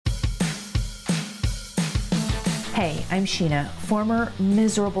Hey, I'm Sheena, former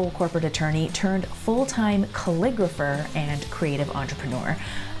miserable corporate attorney turned full-time calligrapher and creative entrepreneur.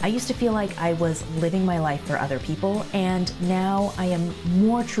 I used to feel like I was living my life for other people, and now I am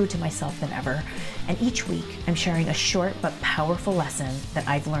more true to myself than ever. And each week, I'm sharing a short but powerful lesson that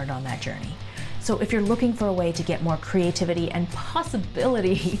I've learned on that journey. So if you're looking for a way to get more creativity and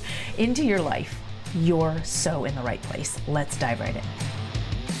possibility into your life, you're so in the right place. Let's dive right in.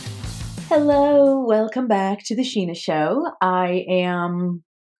 Hello, welcome back to the Sheena Show.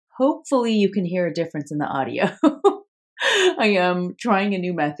 Hopefully you can hear a difference in the audio. I am trying a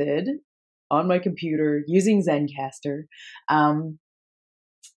new method on my computer using Zencastr.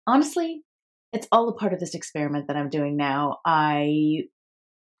 Honestly, it's all a part of this experiment that I'm doing now. I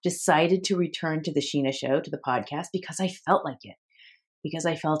decided to return to the Sheena Show, to the podcast, because I felt like it, because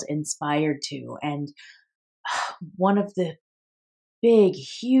I felt inspired to. And one of the big,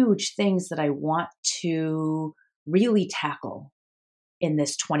 huge things that I want to really tackle in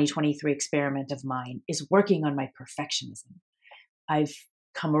this 2023 experiment of mine is working on my perfectionism. I've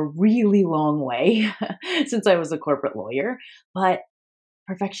come a really long way since I was a corporate lawyer, but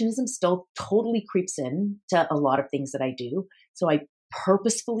perfectionism still totally creeps in to a lot of things that I do. So I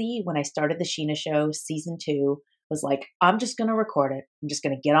purposefully, when I started the Sheena Show season 2, was like, I'm just going to record it. I'm just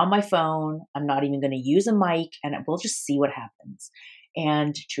going to get on my phone. I'm not even going to use a mic, and we'll just see what happens.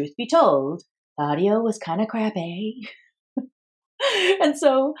 And truth be told, the audio was kind of crappy. And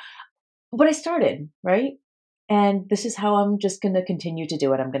so, but I started, right? And this is how I'm just going to continue to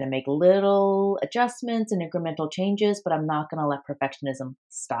do it. I'm going to make little adjustments and incremental changes, but I'm not going to let perfectionism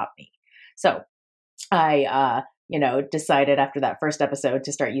stop me. So I, decided after that first episode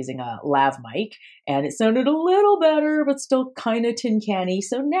to start using a lav mic, and it sounded a little better, but still kind of tin canny.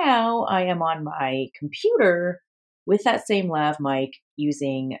 So now I am on my computer with that same lav mic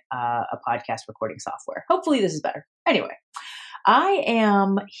using a podcast recording software. Hopefully this is better. Anyway, I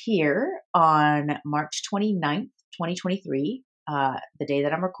am here on March 29th, 2023, the day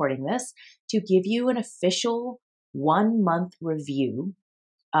that I'm recording this, to give you an official 1-month review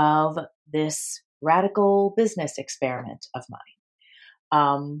of this radical business experiment of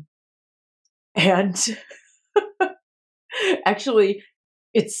mine. And actually,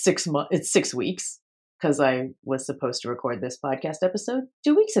 it's 6 weeks, because I was supposed to record this podcast episode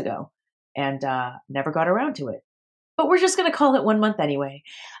 2 weeks ago and never got around to it. But we're just going to call it 1 month anyway.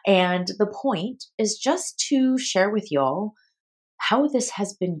 And the point is just to share with y'all how this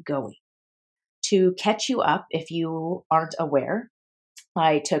has been going. To catch you up if you aren't aware,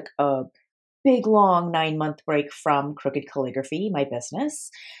 I took a big, long 9-month break from Crooked Calligraphy, my business,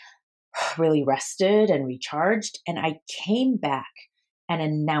 really rested and recharged. And I came back and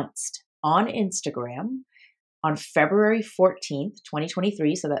announced on Instagram on February 14th,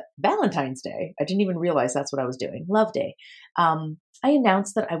 2023, so that Valentine's Day, I didn't even realize that's what I was doing, Love Day. I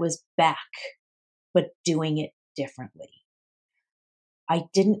announced that I was back, but doing it differently. I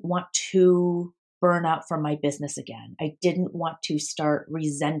didn't want to burn out from my business again. I didn't want to start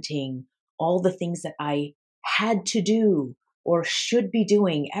resenting all the things that I had to do or should be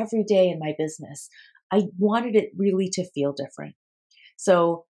doing every day in my business. I wanted it really to feel different.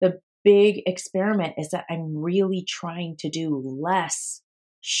 So the big experiment is that I'm really trying to do less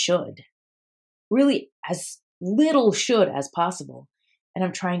should, really as little should as possible. And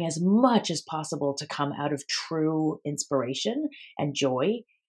I'm trying as much as possible to come out of true inspiration and joy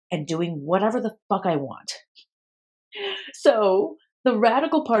and doing whatever the fuck I want. So the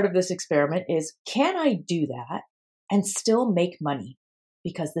radical part of this experiment is, can I do that and still make money?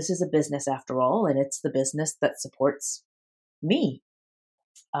 Because this is a business after all, and it's the business that supports me.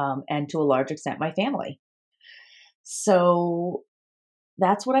 And to a large extent, my family. So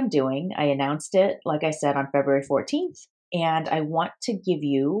that's what I'm doing. I announced it, like I said, on February 14th, and I want to give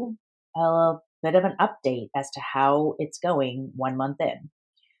you a bit of an update as to how it's going 1 month in.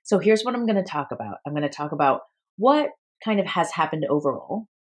 So here's what I'm going to talk about. I'm going to talk about what kind of has happened overall,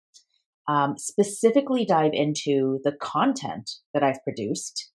 specifically dive into the content that I've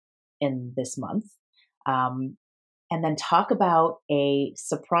produced in this month, and then talk about a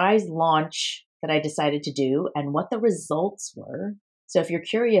surprise launch that I decided to do and what the results were. So if you're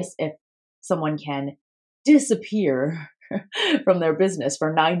curious if someone can disappear from their business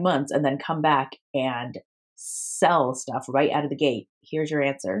for 9 months and then come back and sell stuff right out of the gate, here's your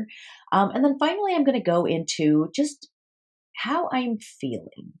answer. And then finally, I'm going to go into just how I'm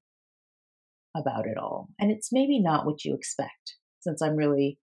feeling about it all. And it's maybe not what you expect, since I'm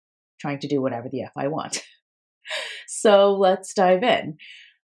really trying to do whatever the F I want. So let's dive in.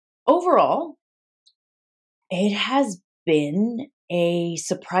 Overall, it has been a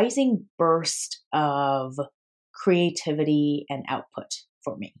surprising burst of creativity and output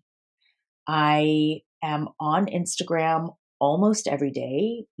for me. I am on Instagram almost every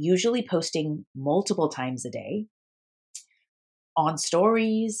day, usually posting multiple times a day on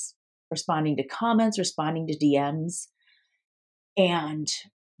stories, responding to comments, responding to DMs, and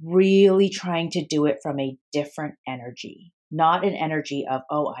really trying to do it from a different energy. Not an energy of,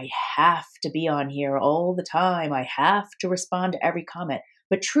 oh, I have to be on here all the time. I have to respond to every comment.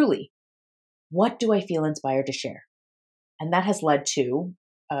 But truly, what do I feel inspired to share? And that has led to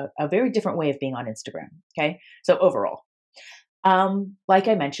a very different way of being on Instagram. Okay. So overall, like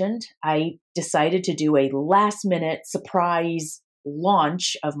I mentioned, I decided to do a last minute surprise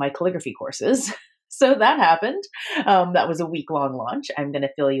launch of my calligraphy courses. So that happened. That was a week-long launch. I'm going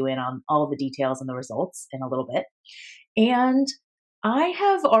to fill you in on all the details and the results in a little bit. And I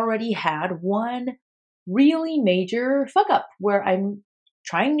have already had one really major fuck up where I'm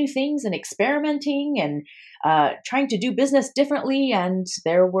trying new things and experimenting and trying to do business differently. And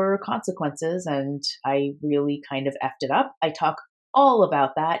there were consequences and I really kind of effed it up. I talk all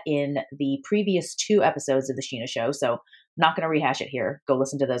about that in the previous 2 episodes of The Sheena Show. So I'm not going to rehash it here. Go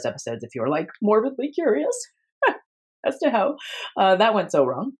listen to those episodes if you're like morbidly curious as to how that went so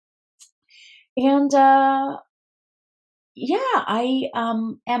wrong. And I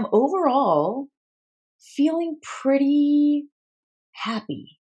am overall feeling pretty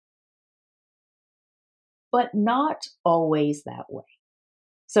happy, but not always that way.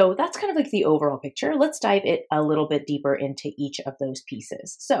 So that's kind of like the overall picture. Let's dive it a little bit deeper into each of those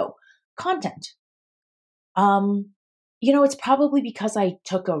pieces. So content. It's probably because I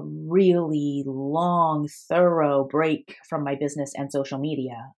took a really long, thorough break from my business and social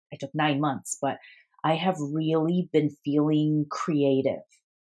media. I took 9 months, but I have really been feeling creative.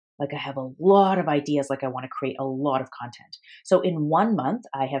 Like I have a lot of ideas, like I want to create a lot of content. So in 1 month,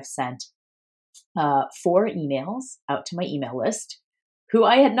 I have sent 4 emails out to my email list, who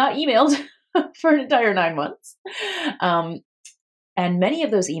I had not emailed for an entire 9 months. And many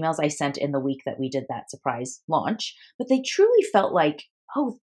of those emails I sent in the week that we did that surprise launch, but they truly felt like,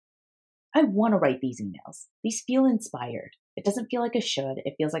 oh, I want to write these emails. These feel inspired. It doesn't feel like a should.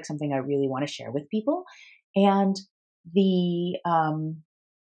 It feels like something I really want to share with people. And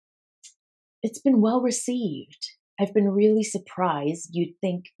it's been well received. I've been really surprised. You'd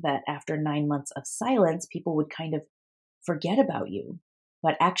think that after 9 months of silence, people would kind of forget about you.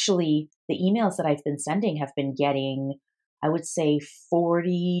 But actually, the emails that I've been sending have been getting, I would say,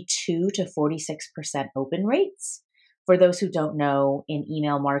 42 to 46% open rates. For those who don't know, in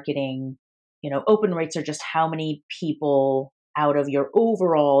email marketing, open rates are just how many people out of your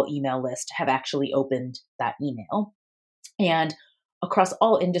overall email list have actually opened that email. And across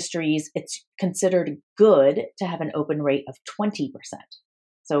all industries, it's considered good to have an open rate of 20%.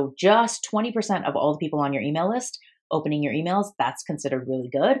 So just 20% of all the people on your email list opening your emails, that's considered really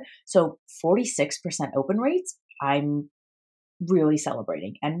good. So 46% open rates, I'm really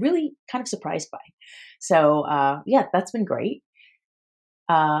celebrating and really kind of surprised by. So that's been great.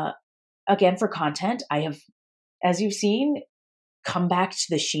 Again, for content, I have, as you've seen, come back to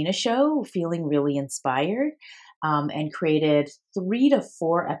the Sheena Show feeling really inspired. And created 3 to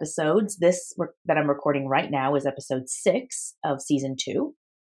 4 episodes. This that I'm recording right now is episode 6 of season 2.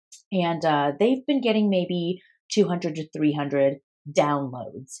 And they've been getting maybe 200 to 300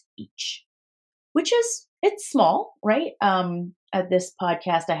 downloads each, which is, it's small, right? At this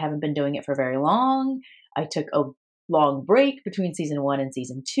podcast, I haven't been doing it for very long. I took a long break between season 1 and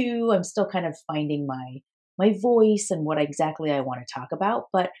season 2. I'm still kind of finding my voice and what exactly I want to talk about,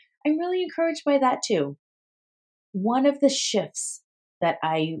 but I'm really encouraged by that too. One of the shifts that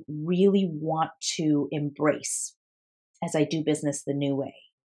I really want to embrace as I do business the new way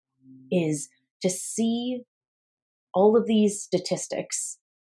is to see all of these statistics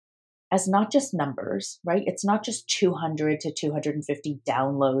as not just numbers, right? It's not just 200 to 250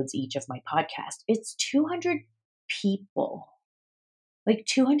 downloads each of my podcast. It's 200 people, like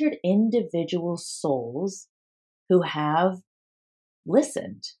 200 individual souls who have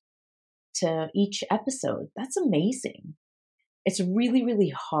listened to each episode. That's amazing. It's really, really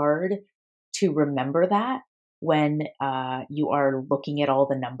hard to remember that when you are looking at all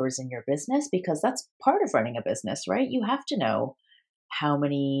the numbers in your business, because that's part of running a business, right? You have to know how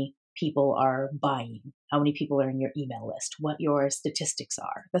many people are buying, how many people are in your email list, what your statistics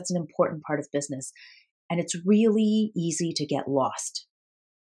are. That's an important part of business. And it's really easy to get lost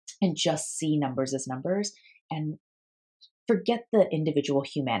and just see numbers as numbers and forget the individual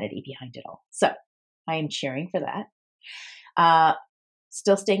humanity behind it all. So I am cheering for that.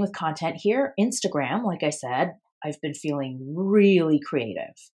 Still staying with content here. Instagram, like I said, I've been feeling really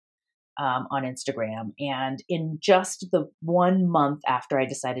creative. on Instagram. And in just the 1 month after I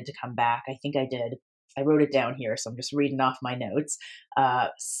decided to come back, I wrote it down here, so I'm just reading off my notes,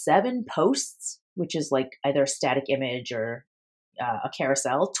 7 posts, which is like either a static image or a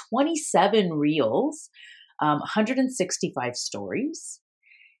carousel, 27 reels, 165 stories.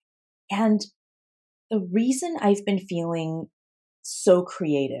 And the reason I've been feeling so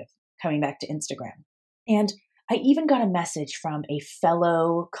creative coming back to Instagram, and I even got a message from a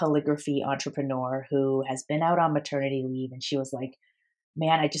fellow calligraphy entrepreneur who has been out on maternity leave, and she was like,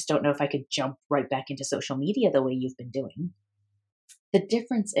 man, I just don't know if I could jump right back into social media the way you've been doing. The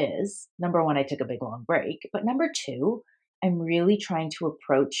difference is, number one, I took a big long break, but number two, I'm really trying to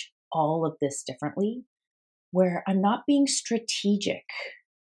approach all of this differently, where I'm not being strategic.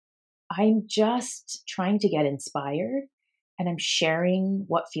 I'm just trying to get inspired, and I'm sharing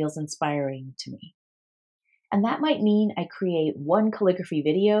what feels inspiring to me. And that might mean I create one calligraphy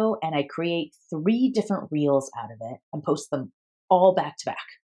video and I create 3 different reels out of it and post them all back to back,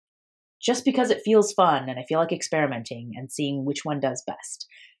 just because it feels fun and I feel like experimenting and seeing which one does best.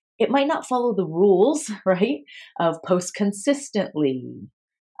 It might not follow the rules, right, of post consistently,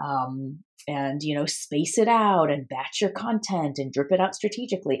 and, space it out and batch your content and drip it out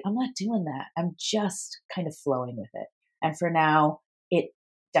strategically. I'm not doing that. I'm just kind of flowing with it. And for now, it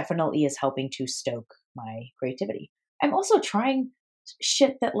definitely is helping to stoke my creativity. I'm also trying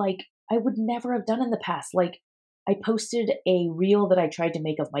shit that I would never have done in the past. Like, I posted a reel that I tried to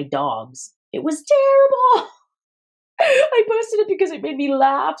make of my dogs. It was terrible. I posted it because it made me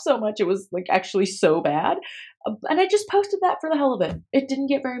laugh so much. It was actually so bad. And I just posted that for the hell of it. It didn't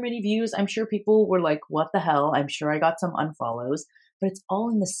get very many views. I'm sure people were like, what the hell? I'm sure I got some unfollows, but it's all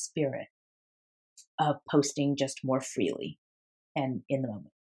in the spirit of posting just more freely and in the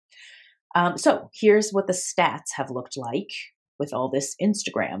moment. So here's what the stats have looked like with all this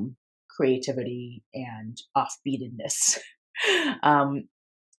Instagram creativity and offbeatedness.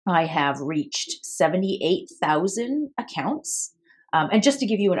 I have reached 78,000 accounts. And just to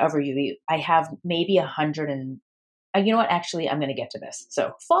give you an overview, I have maybe 100 and, you know what, actually, I'm going to get to this.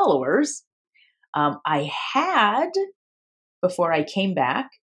 So followers, I had, before I came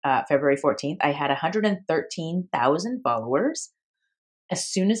back, February 14th, I had 113,000 followers. As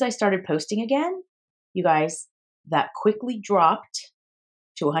soon as I started posting again, you guys, that quickly dropped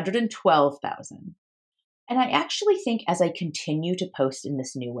to 112,000. And I actually think as I continue to post in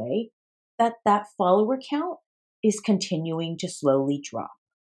this new way, that follower count is continuing to slowly drop.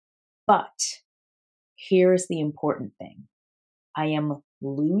 But here's the important thing. I am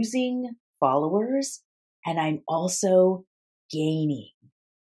losing followers and I'm also gaining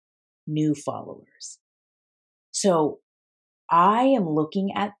new followers. So I am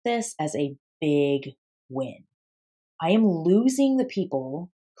looking at this as a big win. I am losing the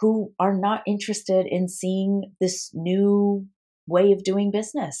people who are not interested in seeing this new way of doing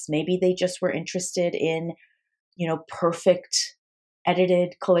business. Maybe they just were interested in, perfect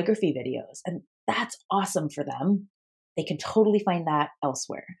edited calligraphy videos. And that's awesome for them. They can totally find that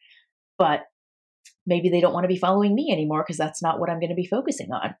elsewhere. But maybe they don't want to be following me anymore because that's not what I'm going to be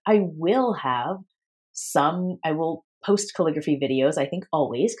focusing on. I will post calligraphy videos, I think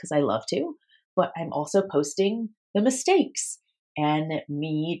always, because I love to, but I'm also posting the mistakes and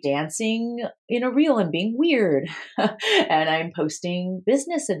me dancing in a reel and being weird. And I'm posting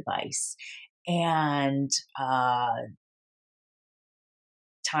business advice and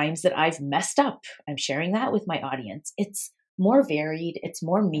times that I've messed up. I'm sharing that with my audience. It's more varied, it's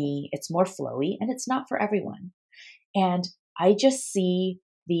more me, it's more flowy, and it's not for everyone. And I just see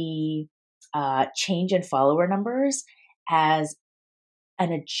the change in follower numbers as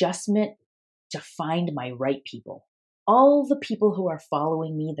an adjustment to find my right people. All the people who are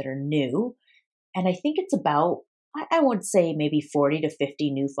following me that are new, and I think it's about, I would say maybe 40 to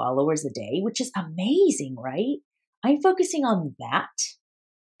 50 new followers a day, which is amazing, right? I'm focusing on that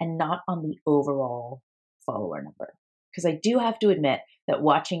and not on the overall follower number. Because I do have to admit that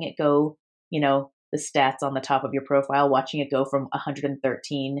watching it go, the stats on the top of your profile, watching it go from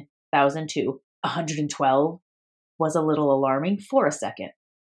 113,000 to 112 was a little alarming for a second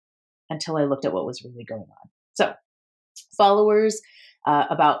until I looked at what was really going on. So followers,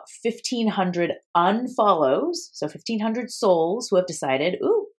 about 1,500 unfollows, so 1,500 souls who have decided,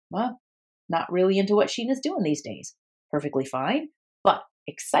 not really into what Sheena's doing these days. Perfectly fine. But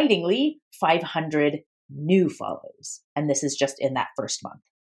excitingly, 500 new follows. And this is just in that first month,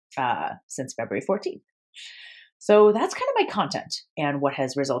 since February 14th. So that's kind of my content and what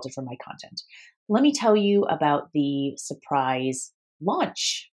has resulted from my content. Let me tell you about the surprise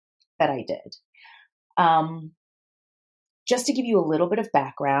launch that I did. just to give you a little bit of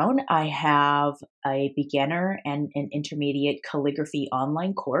background, I have a beginner and an intermediate calligraphy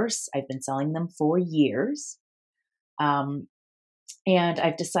online course. I've been selling them for years. And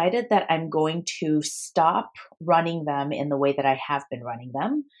I've decided that I'm going to stop running them in the way that I have been running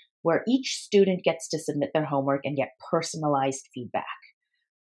them, where each student gets to submit their homework and get personalized feedback.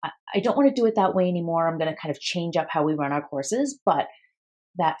 I don't want to do it that way anymore. I'm going to kind of change up how we run our courses, but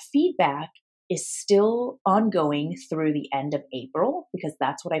that feedback is still ongoing through the end of April because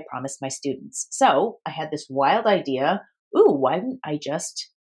that's what I promised my students. So I had this wild idea. Why didn't I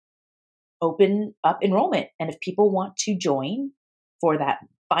just open up enrollment? And if people want to join for that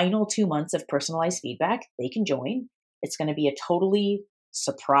final 2 months of personalized feedback, they can join. It's going to be a totally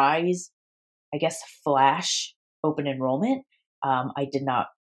surprise, I guess, flash open enrollment. I did not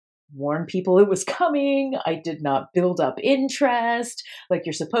warn people it was coming. I did not build up interest like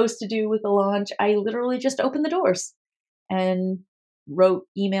you're supposed to do with a launch. I literally just opened the doors and wrote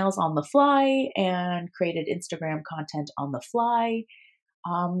emails on the fly and created Instagram content on the fly,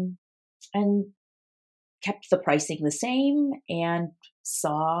 and kept the pricing the same and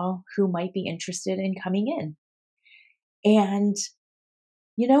saw who might be interested in coming in. And,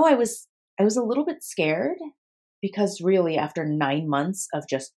 I was a little bit scared because really after 9 months of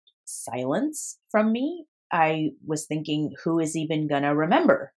just silence from me, I was thinking, who is even going to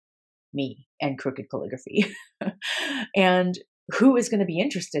remember me and Crooked Calligraphy? And who is going to be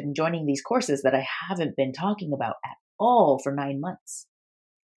interested in joining these courses that I haven't been talking about at all for 9 months?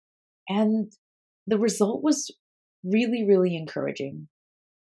 And the result was really, really encouraging.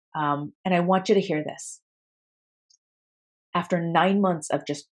 And I want you to hear this. After 9 months of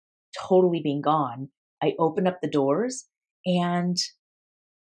just totally being gone, I opened up the doors and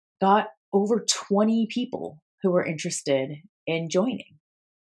got over 20 people who were interested in joining.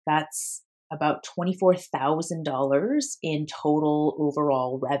 That's about $24,000 in total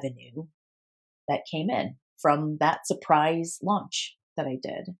overall revenue that came in from that surprise launch that I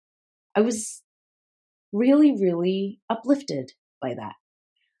did. I was really, really uplifted by that.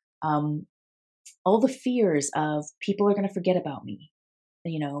 All the fears of people are going to forget about me.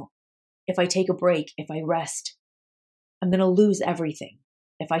 If I take a break, if I rest, I'm going to lose everything.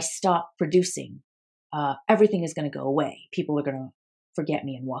 If I stop producing, everything is going to go away. People are going to forget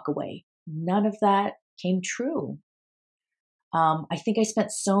me and walk away. None of that came true. I think I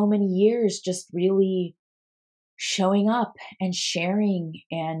spent so many years just really showing up and sharing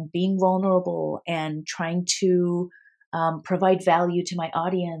and being vulnerable and trying to provide value to my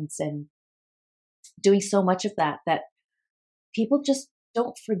audience and doing so much of that people just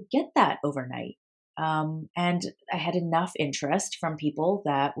don't forget that overnight. And I had enough interest from people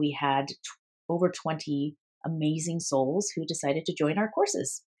that we had over 20 amazing souls who decided to join our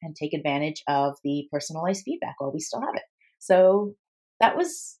courses and take advantage of the personalized feedback while we still have it. So that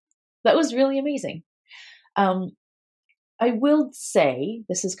was really amazing. I will say,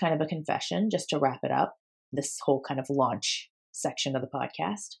 this is kind of a confession, just to wrap it up, this whole kind of launch section of the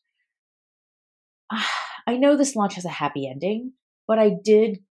podcast. I know this launch has a happy ending, but I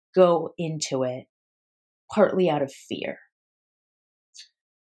did go into it partly out of fear.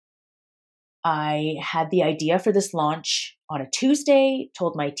 I had the idea for this launch on a Tuesday,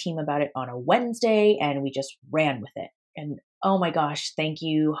 told my team about it on a Wednesday, and we just ran with it. And oh my gosh, thank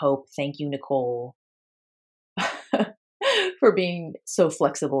you, Hope. Thank you, Nicole, for being so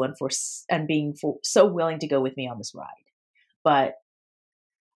flexible and being so willing to go with me on this ride. But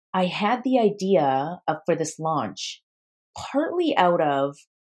I had the idea for this launch partly out of,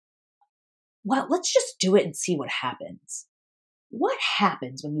 well, let's just do it and see what happens. What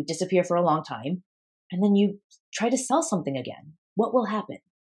happens when you disappear for a long time and then you try to sell something again? What will happen?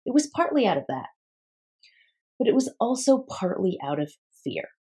 It was partly out of that, but it was also partly out of fear.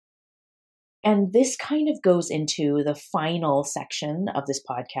 And this kind of goes into the final section of this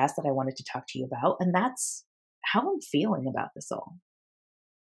podcast that I wanted to talk to you about, and that's how I'm feeling about this all.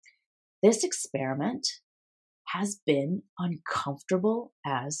 This experiment has been uncomfortable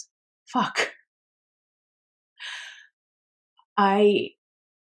as fuck. I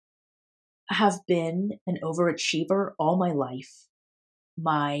have been an overachiever all my life.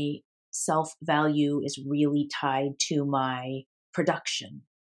 My self-value is really tied to my production.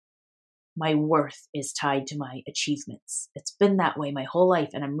 My worth is tied to my achievements. It's been that way my whole life,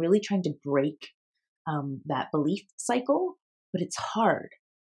 and I'm really trying to break that belief cycle, but it's hard.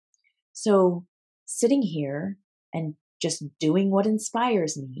 So sitting here and just doing what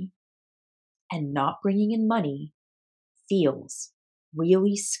inspires me and not bringing in money feels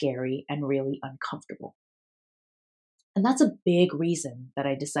really scary and really uncomfortable. And that's a big reason that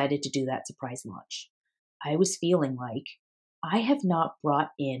I decided to do that surprise launch. I was feeling like I have not brought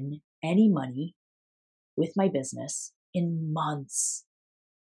in any money with my business in months.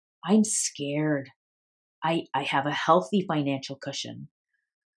 I'm scared. I have a healthy financial cushion,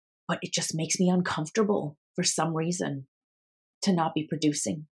 but it just makes me uncomfortable for some reason to not be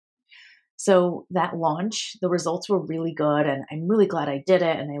producing. So that launch, the results were really good, and I'm really glad I did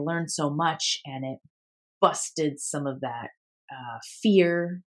it, and I learned so much, and it busted some of that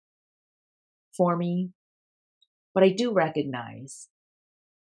fear for me. But I do recognize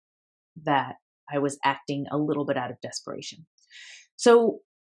that I was acting a little bit out of desperation. So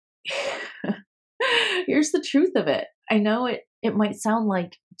here's the truth of it. I know it might sound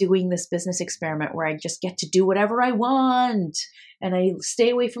like doing this business experiment where I just get to do whatever I want and I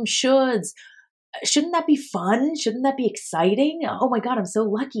stay away from shoulds. Shouldn't that be fun? Shouldn't that be exciting? Oh my God, I'm so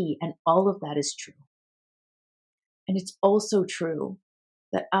lucky. And all of that is true. And it's also true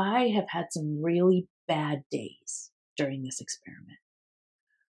that I have had some really bad days during this experiment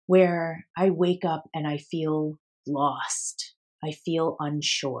where I wake up and I feel lost. I feel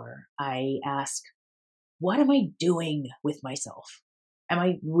unsure. I ask, what am I doing with myself? Am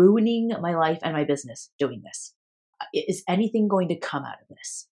I ruining my life and my business doing this? Is anything going to come out of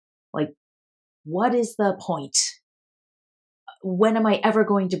this? Like, what is the point? When am I ever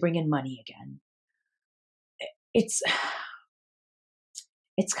going to bring in money again? It's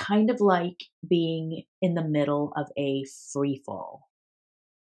kind of like being in the middle of a free fall,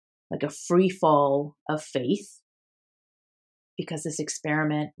 like a free fall of faith, because this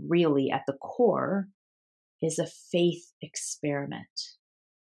experiment really at the core is a faith experiment.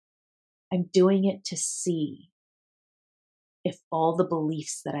 I'm doing it to see if all the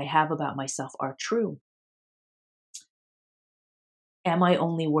beliefs that I have about myself are true. Am I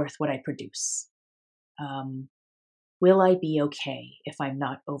only worth what I produce? Will I be okay if I'm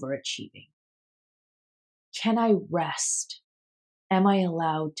not overachieving? Can I rest? Am I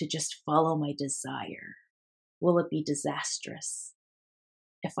allowed to just follow my desire? Will it be disastrous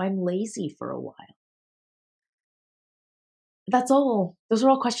if I'm lazy for a while? Those are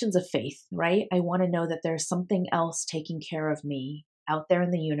all questions of faith, right? I want to know that there's something else taking care of me out there in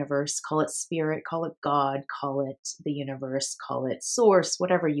the universe. Call it spirit, call it God, call it the universe, call it source,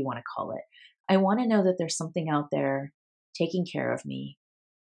 whatever you want to call it. I want to know that there's something out there taking care of me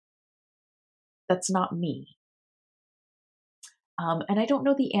that's not me. And I don't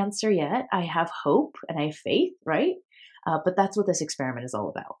know the answer yet. I have hope and I have faith, right? But that's what this experiment is all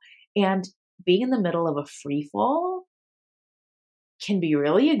about. And being in the middle of a free fall can be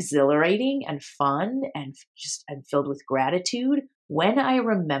really exhilarating and fun and filled with gratitude when I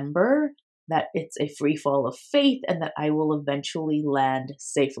remember that it's a free fall of faith and that I will eventually land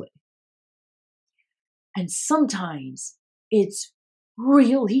safely. And sometimes it's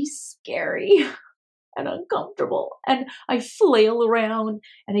really scary and uncomfortable, and I flail around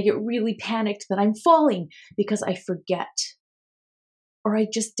and I get really panicked that I'm falling because I forget or I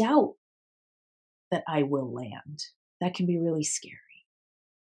just doubt that I will land. That can be really scary,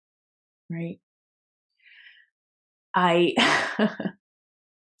 right? I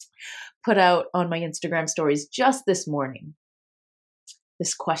put out on my Instagram stories just this morning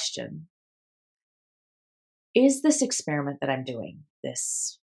this question. Is this experiment that I'm doing,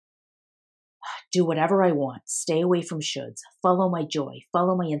 this do whatever I want, stay away from shoulds, follow my joy,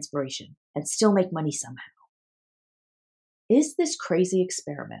 follow my inspiration, and still make money somehow, is this crazy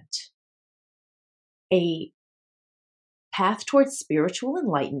experiment a path towards spiritual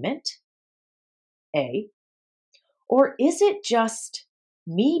enlightenment, A, or is it just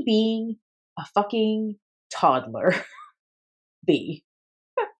me being a fucking toddler, B?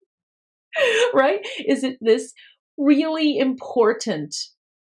 Right? Is it this really important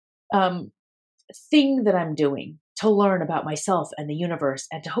thing that I'm doing to learn about myself and the universe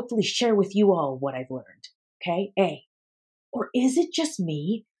and to hopefully share with you all what I've learned? Okay, A. Or is it just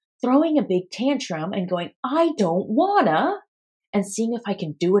me throwing a big tantrum and going, I don't wanna, and seeing if I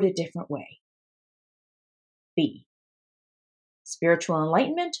can do it a different way? B. Spiritual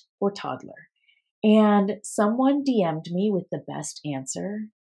enlightenment or toddler? And someone DM'd me with the best answer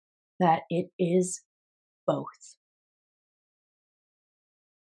that it is both.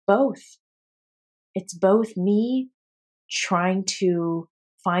 Both. It's both me trying to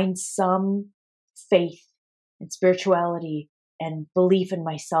find some faith and spirituality and belief in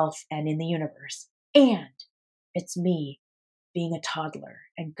myself and in the universe. And it's me being a toddler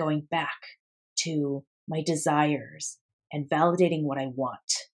and going back to my desires and validating what I want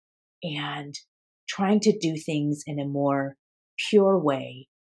and trying to do things in a more pure way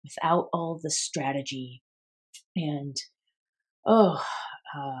without all the strategy and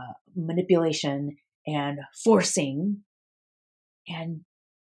manipulation and forcing and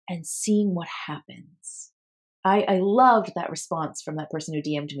seeing what happens. I loved that response from that person who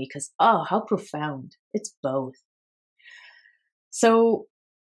DM'd me because, oh, how profound. It's both. So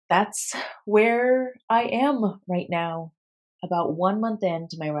that's where I am right now. About 1 month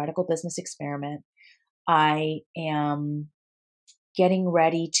into my Radical Business Experiment, I am getting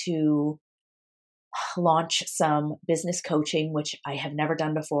ready to launch some business coaching, which I have never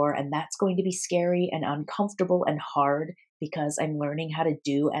done before. And that's going to be scary and uncomfortable and hard because I'm learning how to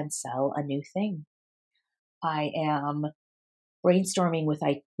do and sell a new thing. I am brainstorming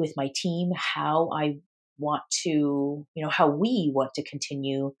with my team how I want to, how we want to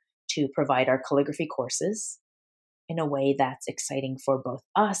continue to provide our calligraphy courses in a way that's exciting for both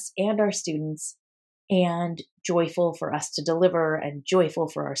us and our students, and joyful for us to deliver and joyful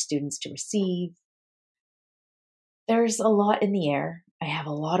for our students to receive. There's a lot in the air. I have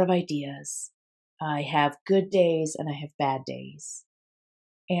a lot of ideas. I have good days and I have bad days.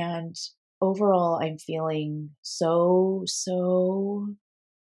 And overall, I'm feeling so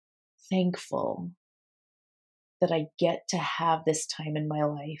thankful that I get to have this time in my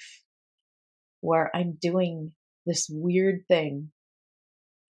life where I'm doing this weird thing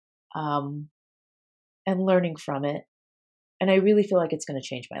and learning from it. And I really feel like it's going to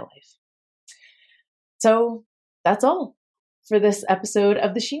change my life. So that's all for this episode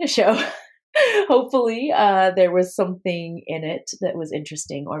of The Sheena Show. Hopefully there was something in it that was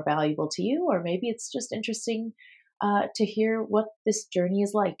interesting or valuable to you, or maybe it's just interesting to hear what this journey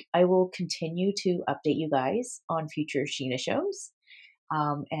is like. I will continue to update you guys on future Sheena shows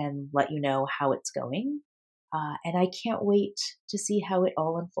and let you know how it's going. And I can't wait to see how it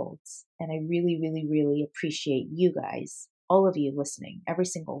all unfolds. And I really, really, really appreciate you guys, all of you listening, every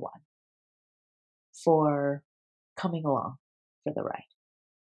single one, for coming along for the ride.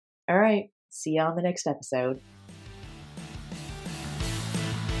 All right. See you on the next episode.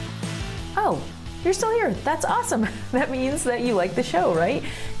 Oh, you're still here. That's awesome. That means that you like the show, right?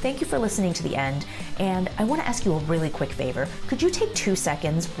 Thank you for listening to the end. And I want to ask you a really quick favor. Could you take 2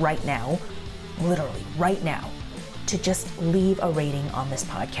 seconds right now, literally right now, to just leave a rating on this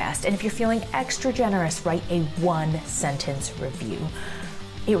podcast? And if you're feeling extra generous, write a 1-sentence review.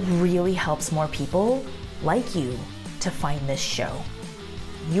 It really helps more people like you to find this show.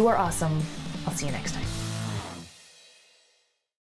 You are awesome. I'll see you next time.